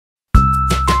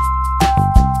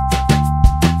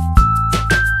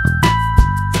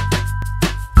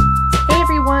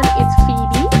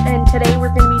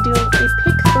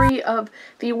of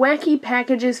the Wacky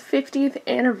Packages 50th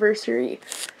anniversary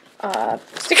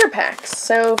sticker packs.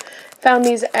 So, found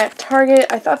these at Target.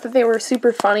 I thought that they were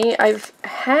super funny. I've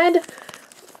had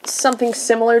something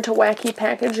similar to Wacky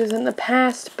Packages in the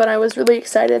past, but I was really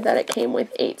excited that it came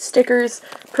with 8 stickers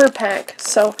per pack.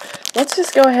 So, let's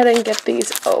just go ahead and get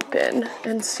these open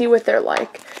and see what they're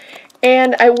like.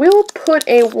 And I will put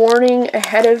a warning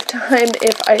ahead of time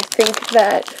if I think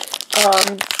that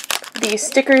the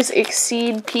stickers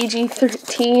exceed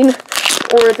PG-13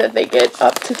 or that they get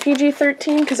up to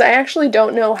PG-13, because I actually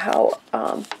don't know how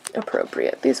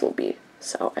appropriate these will be,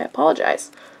 so I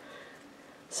apologize.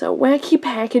 So, Wacky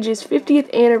Packages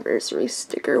 50th Anniversary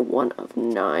sticker 1 of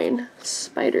 9.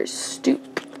 Spider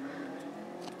Stoop.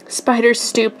 Spider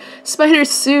Stoop. Spider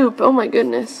Soup. Oh my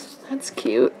goodness. That's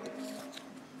cute.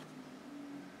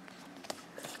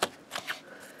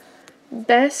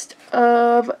 Best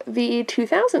of the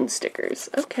 2000 stickers.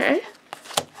 Okay.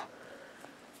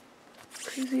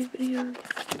 Crazy video.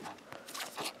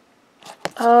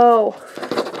 Oh.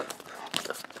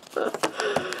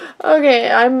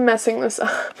 Okay, I'm messing this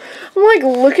up. I'm like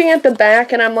looking at the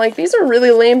back and I'm like, these are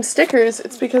really lame stickers.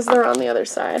 It's because they're on the other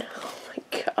side. Oh my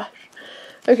gosh.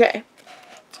 Okay.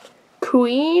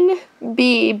 Queen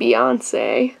Bee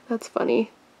Beyonce. That's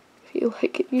funny. If you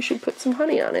like it, you should put some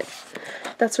honey on it.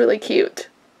 That's really cute.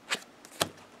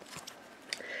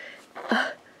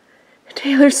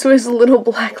 Taylor Swift's little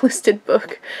blacklisted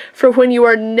book for when you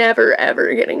are never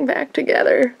ever getting back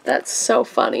together. That's so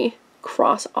funny.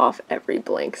 Cross off every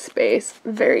blank space.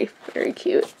 Very, very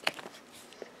cute.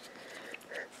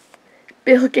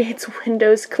 Bill Gates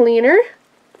Windows Cleaner.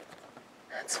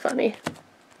 That's funny.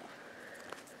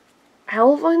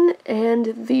 Alvin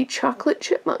and the Chocolate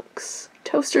Chipmunks.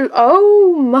 Toaster.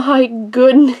 Oh my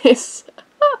goodness.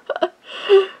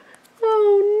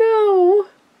 Oh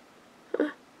no.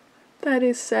 That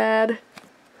is sad.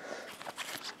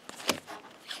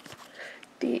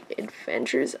 The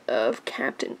Adventures of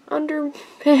Captain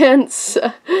Underpants.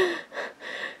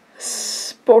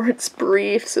 Sports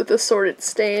briefs with assorted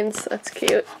stains. That's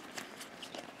cute.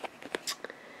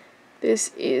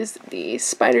 This is the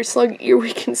Spider Slug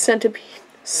Earwig and Centipede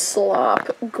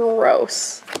Slop.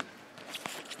 Gross.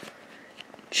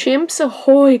 Chimps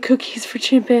Ahoy! Cookies for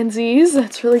chimpanzees.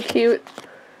 That's really cute.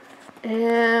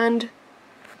 And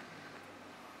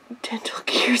Dental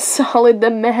Gear Solid,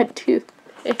 the Mad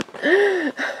Toothpick.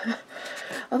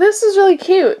 Oh, this is really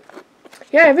cute.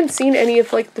 Yeah, I haven't seen any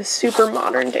of like the super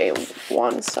modern day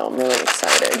ones, so I'm really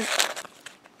excited.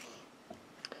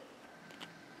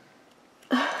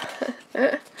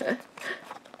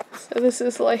 So this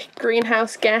is like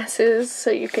greenhouse gases,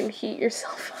 so you can heat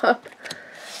yourself up.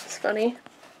 It's funny.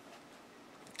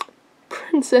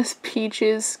 Princess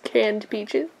Peaches, canned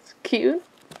peaches. Cute.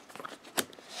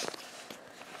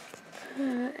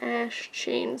 Ash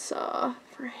chainsaw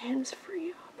for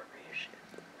hands-free operation.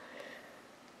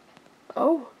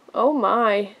 Oh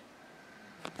my.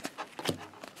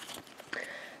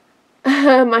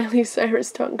 Miley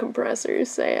Cyrus tongue compressors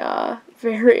say,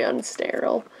 very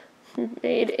unsterile.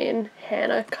 Made in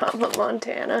Hannah,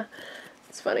 Montana.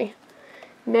 It's funny.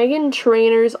 Megan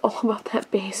Trainor's all about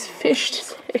that bass fish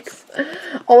sticks.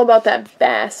 All about that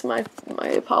bass. My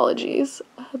apologies.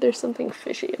 There's something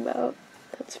fishy about.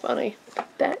 That's funny.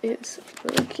 That is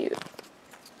really cute.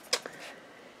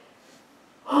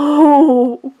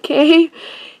 Oh, okay.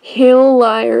 Hill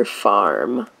Liar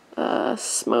Farm.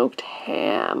 Smoked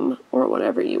ham, or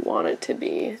whatever you want it to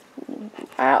be.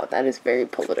 Wow, that is very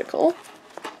political.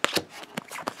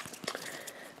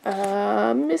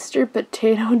 Mr.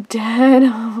 Potato Dead.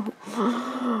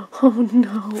 Oh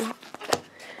no.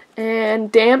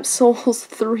 And Damp Souls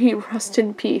 3 Rust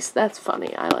in Peace. That's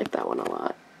funny. I like that one a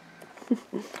lot.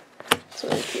 It's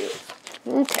really cute.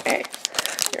 Okay.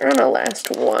 You're on the last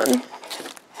one.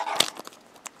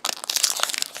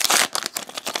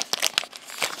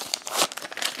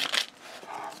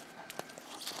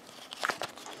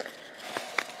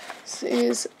 This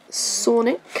is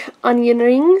Sonic Onion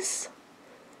Rings.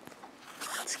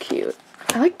 That's cute.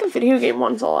 I like the video game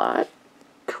ones a lot.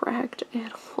 Cracked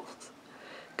animals.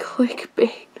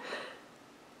 Clickbait.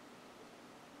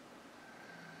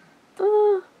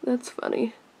 That's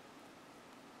funny.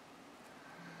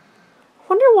 I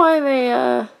wonder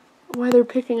why they're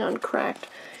picking on Cracked.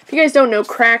 If you guys don't know,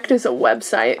 Cracked is a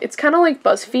website. It's kind of like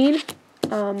BuzzFeed,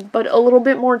 but a little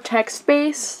bit more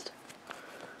text-based.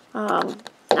 Not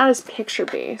as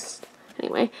picture-based.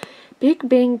 Anyway, Big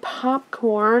Bang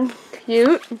Popcorn.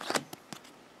 Cute.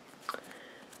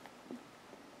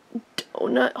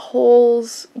 Donut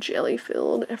holes,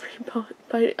 jelly-filled, every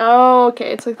bite. Oh,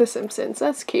 okay, it's like The Simpsons.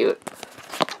 That's cute.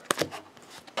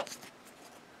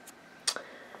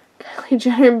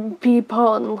 polygen bee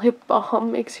pollen lip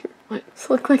balm makes your lips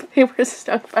look like they were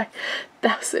stung by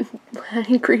 1,000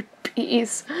 angry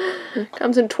bees.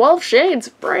 Comes in 12 shades,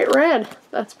 bright red.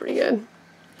 That's pretty good.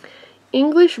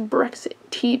 English Brexit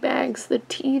tea bags, the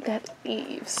tea that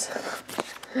leaves.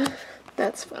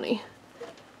 That's funny.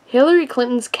 Hillary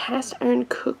Clinton's cast iron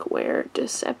cookware,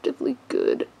 deceptively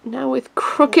good, now with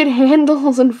crooked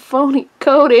handles and phony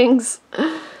coatings.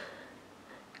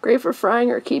 Great for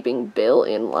frying or keeping Bill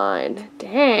in line.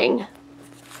 Dang.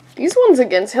 These ones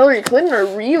against Hillary Clinton are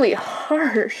really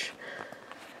harsh.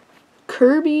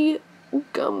 Kirby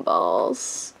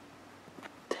gumballs.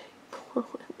 They blow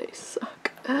and they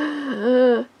suck.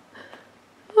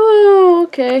 Oh,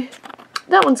 okay.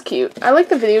 That one's cute. I like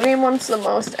the video game ones the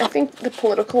most. I think the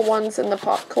political ones and the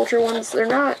pop culture ones, they're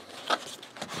not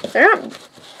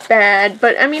bad,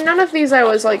 but I mean, none of these I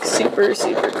was like super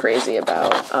crazy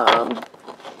about.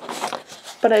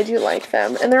 But I do like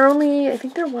them. And they're only, I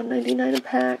think they're $1.99 a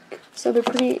pack, so they're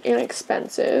pretty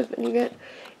inexpensive, and you get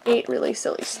 8 really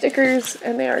silly stickers,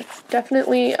 and they are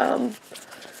definitely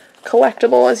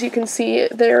collectible. As you can see,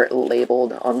 they're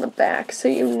labeled on the back, so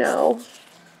you know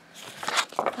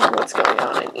what's going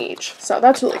on in each. So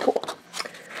that's really cool.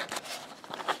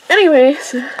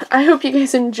 Anyways, I hope you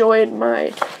guys enjoyed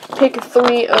my pick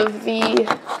 3 of the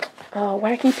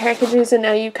wacky packages, and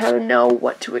now you kind of know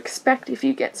what to expect if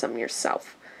you get some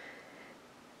yourself.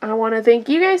 I want to thank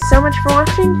you guys so much for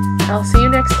watching. I'll see you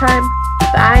next time.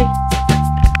 Bye!